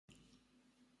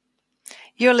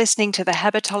You're listening to the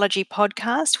Habitology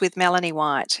podcast with Melanie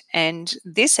White, and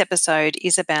this episode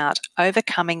is about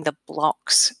overcoming the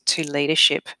blocks to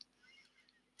leadership.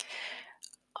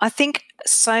 I think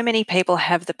so many people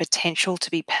have the potential to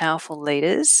be powerful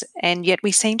leaders, and yet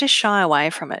we seem to shy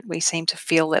away from it. We seem to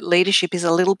feel that leadership is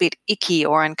a little bit icky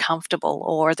or uncomfortable,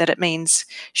 or that it means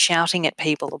shouting at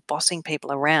people or bossing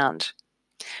people around.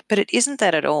 But it isn't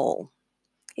that at all.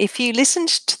 If you listened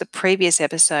to the previous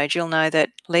episode, you'll know that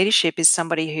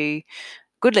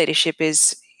good leadership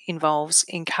involves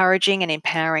encouraging and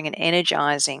empowering and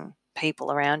energizing people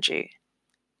around you,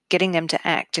 getting them to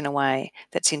act in a way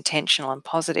that's intentional and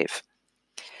positive.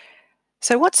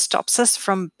 So what stops us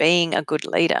from being a good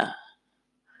leader?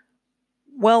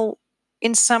 Well,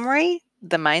 in summary,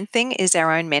 the main thing is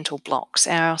our own mental blocks,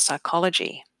 our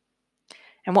psychology.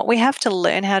 And what we have to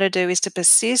learn how to do is to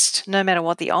persist no matter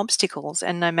what the obstacles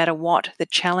and no matter what the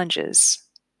challenges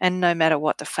and no matter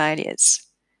what the failures.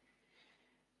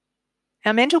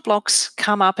 Our mental blocks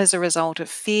come up as a result of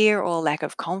fear or lack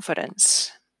of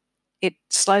confidence. It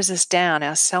slows us down.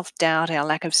 Our self-doubt, our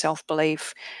lack of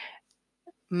self-belief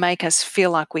make us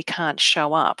feel like we can't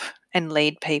show up and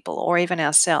lead people or even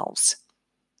ourselves.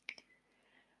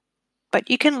 But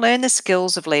you can learn the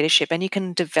skills of leadership and you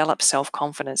can develop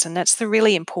self-confidence, and that's the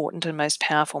really important and most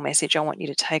powerful message I want you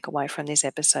to take away from this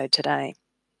episode today.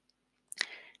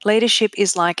 Leadership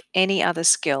is like any other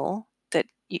skill that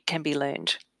can be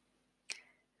learned.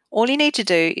 All you need to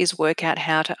do is work out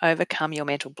how to overcome your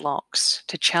mental blocks,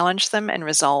 to challenge them and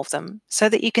resolve them so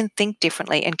that you can think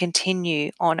differently and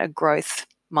continue on a growth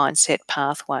mindset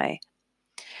pathway.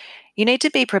 You need to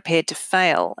be prepared to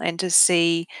fail and to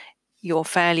see your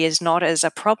failures not as a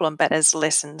problem but as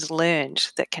lessons learned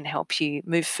that can help you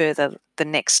move further the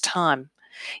next time.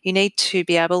 You need to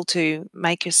be able to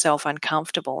make yourself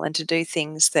uncomfortable and to do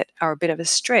things that are a bit of a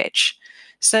stretch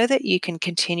so that you can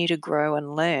continue to grow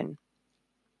and learn.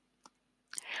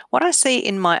 What I see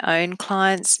in my own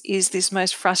clients is this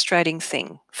most frustrating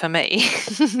thing for me,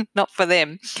 not for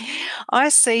them. I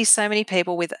see so many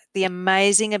people with the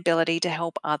amazing ability to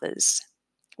help others,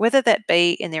 whether that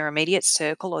be in their immediate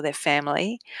circle or their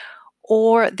family,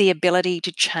 or the ability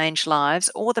to change lives,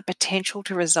 or the potential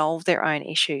to resolve their own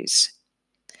issues.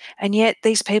 And yet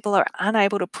these people are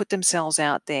unable to put themselves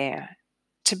out there,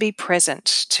 to be present,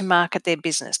 to market their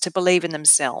business, to believe in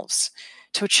themselves,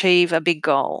 to achieve a big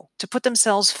goal, to put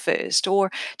themselves first, or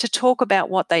to talk about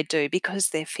what they do because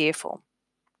they're fearful.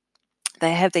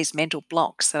 They have these mental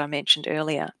blocks that I mentioned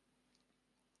earlier.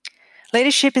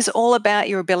 Leadership is all about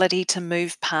your ability to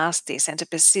move past this and to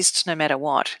persist no matter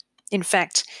what. In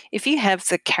fact, if you have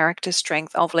the character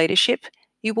strength of leadership,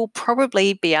 you will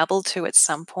probably be able to, at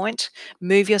some point,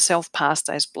 move yourself past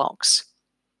those blocks.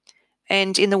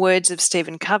 And in the words of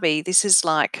Stephen Covey, this is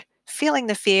like feeling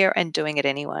the fear and doing it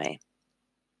anyway.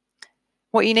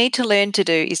 What you need to learn to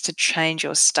do is to change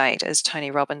your state, as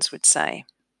Tony Robbins would say.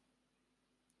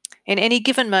 In any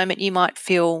given moment, you might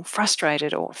feel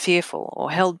frustrated or fearful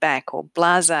or held back or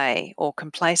blasé or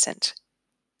complacent.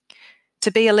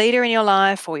 To be a leader in your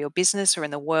life or your business or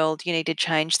in the world, you need to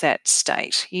change that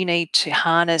state. You need to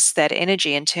harness that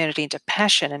energy and turn it into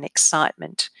passion and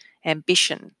excitement,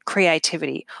 ambition,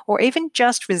 creativity, or even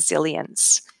just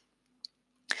resilience.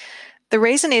 The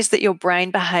reason is that your brain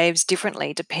behaves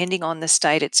differently depending on the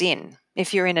state it's in.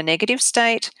 If you're in a negative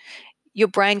state, your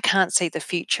brain can't see the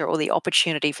future or the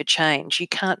opportunity for change. You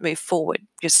can't move forward.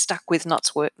 You're stuck with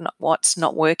what's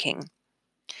not working.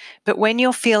 But when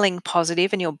you're feeling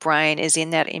positive and your brain is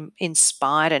in that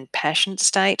inspired and passionate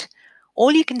state,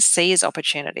 all you can see is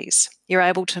opportunities. You're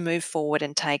able to move forward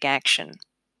and take action.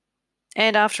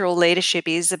 And after all, leadership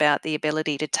is about the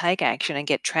ability to take action and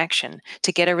get traction,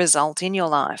 to get a result in your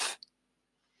life.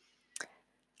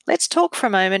 Let's talk for a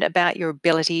moment about your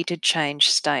ability to change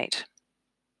state.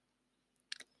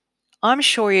 I'm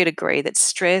sure you'd agree that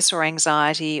stress or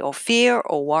anxiety or fear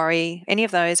or worry, any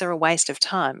of those are a waste of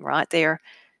time, right? They're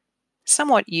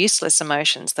somewhat useless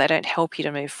emotions. They don't help you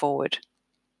to move forward.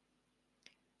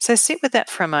 So sit with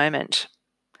that for a moment.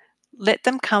 Let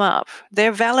them come up.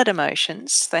 They're valid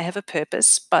emotions. They have a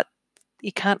purpose, but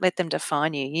you can't let them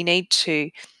define you. You need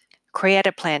to create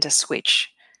a plan to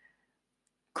switch.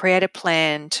 Create a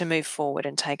plan to move forward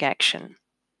and take action,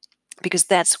 because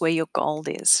that's where your gold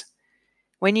is.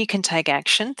 When you can take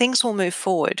action, things will move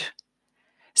forward.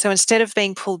 So instead of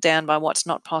being pulled down by what's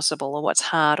not possible or what's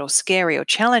hard or scary or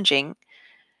challenging,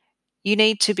 you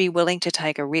need to be willing to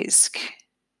take a risk,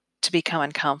 to become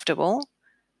uncomfortable,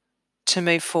 to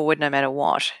move forward no matter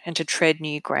what, and to tread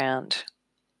new ground.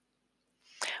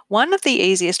 One of the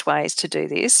easiest ways to do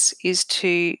this is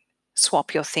to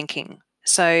swap your thinking.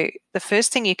 So the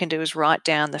first thing you can do is write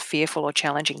down the fearful or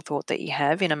challenging thought that you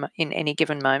have in any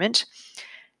given moment,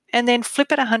 and then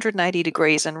flip it 180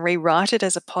 degrees and rewrite it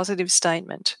as a positive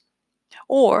statement.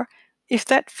 Or, if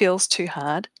that feels too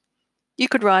hard, you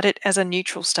could write it as a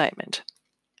neutral statement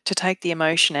to take the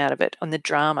emotion out of it and the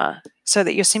drama so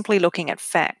that you're simply looking at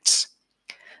facts.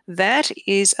 That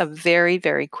is a very,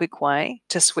 very quick way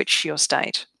to switch your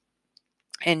state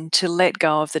and to let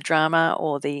go of the drama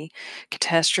or the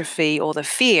catastrophe or the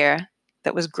fear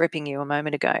that was gripping you a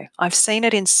moment ago. I've seen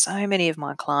it in so many of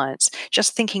my clients.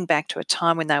 Just thinking back to a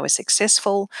time when they were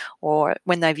successful or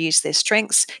when they've used their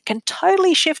strengths can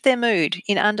totally shift their mood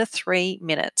in under 3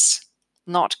 minutes.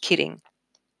 Not kidding.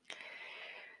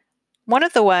 One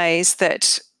of the ways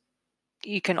that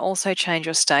you can also change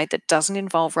your state that doesn't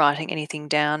involve writing anything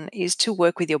down is to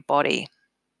work with your body.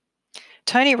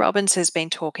 Tony Robbins has been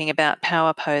talking about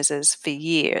power poses for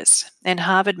years, and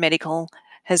Harvard Medical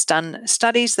has done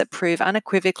studies that prove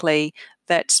unequivocally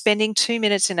that spending 2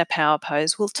 minutes in a power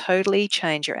pose will totally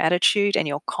change your attitude and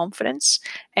your confidence,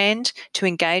 and to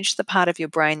engage the part of your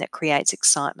brain that creates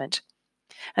excitement.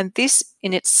 And this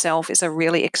in itself is a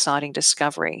really exciting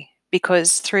discovery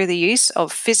because through the use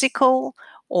of physical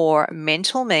or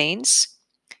mental means,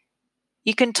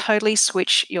 you can totally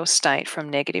switch your state from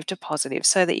negative to positive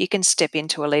so that you can step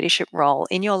into a leadership role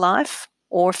in your life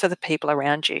or for the people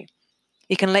around you.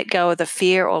 You can let go of the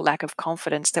fear or lack of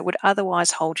confidence that would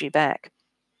otherwise hold you back.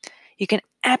 You can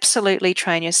absolutely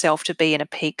train yourself to be in a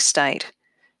peak state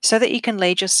so that you can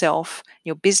lead yourself,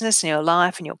 your business, and your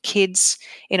life and your kids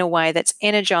in a way that's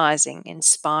energizing,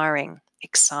 inspiring,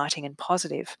 exciting, and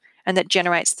positive, and that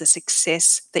generates the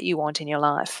success that you want in your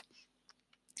life.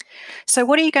 So,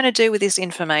 what are you going to do with this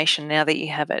information now that you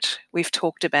have it? We've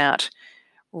talked about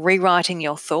rewriting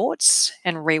your thoughts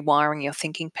and rewiring your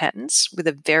thinking patterns with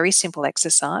a very simple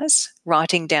exercise,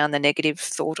 writing down the negative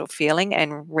thought or feeling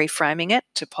and reframing it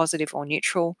to positive or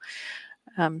neutral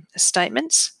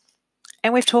statements.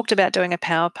 And we've talked about doing a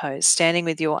power pose, standing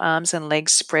with your arms and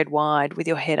legs spread wide with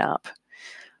your head up,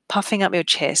 puffing up your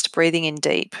chest, breathing in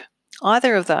deep.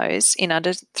 Either of those in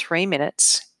under 3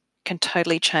 minutes can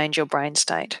totally change your brain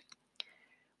state.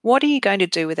 What are you going to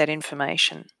do with that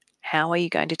information? How are you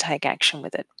going to take action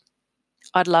with it?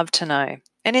 I'd love to know.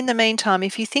 And in the meantime,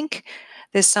 if you think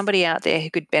there's somebody out there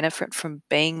who could benefit from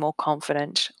being more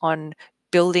confident on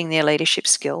building their leadership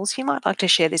skills, you might like to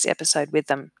share this episode with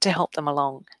them to help them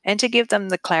along and to give them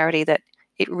the clarity that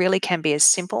it really can be as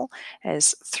simple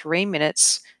as 3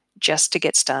 minutes just to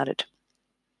get started.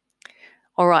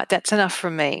 All right, that's enough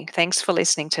from me. Thanks for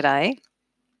listening today,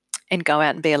 and go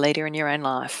out and be a leader in your own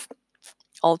life.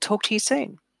 I'll talk to you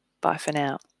soon. Bye for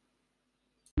now.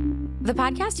 The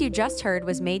podcast you just heard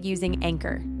was made using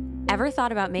Anchor. Ever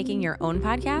thought about making your own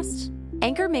podcast?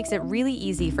 Anchor makes it really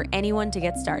easy for anyone to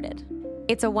get started.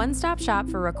 It's a one-stop shop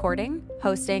for recording,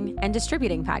 hosting, and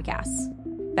distributing podcasts.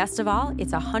 Best of all,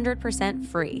 it's 100%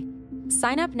 free.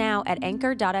 Sign up now at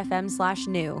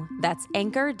anchor.fm/new. That's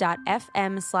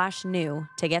anchor.fm/new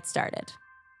to get started.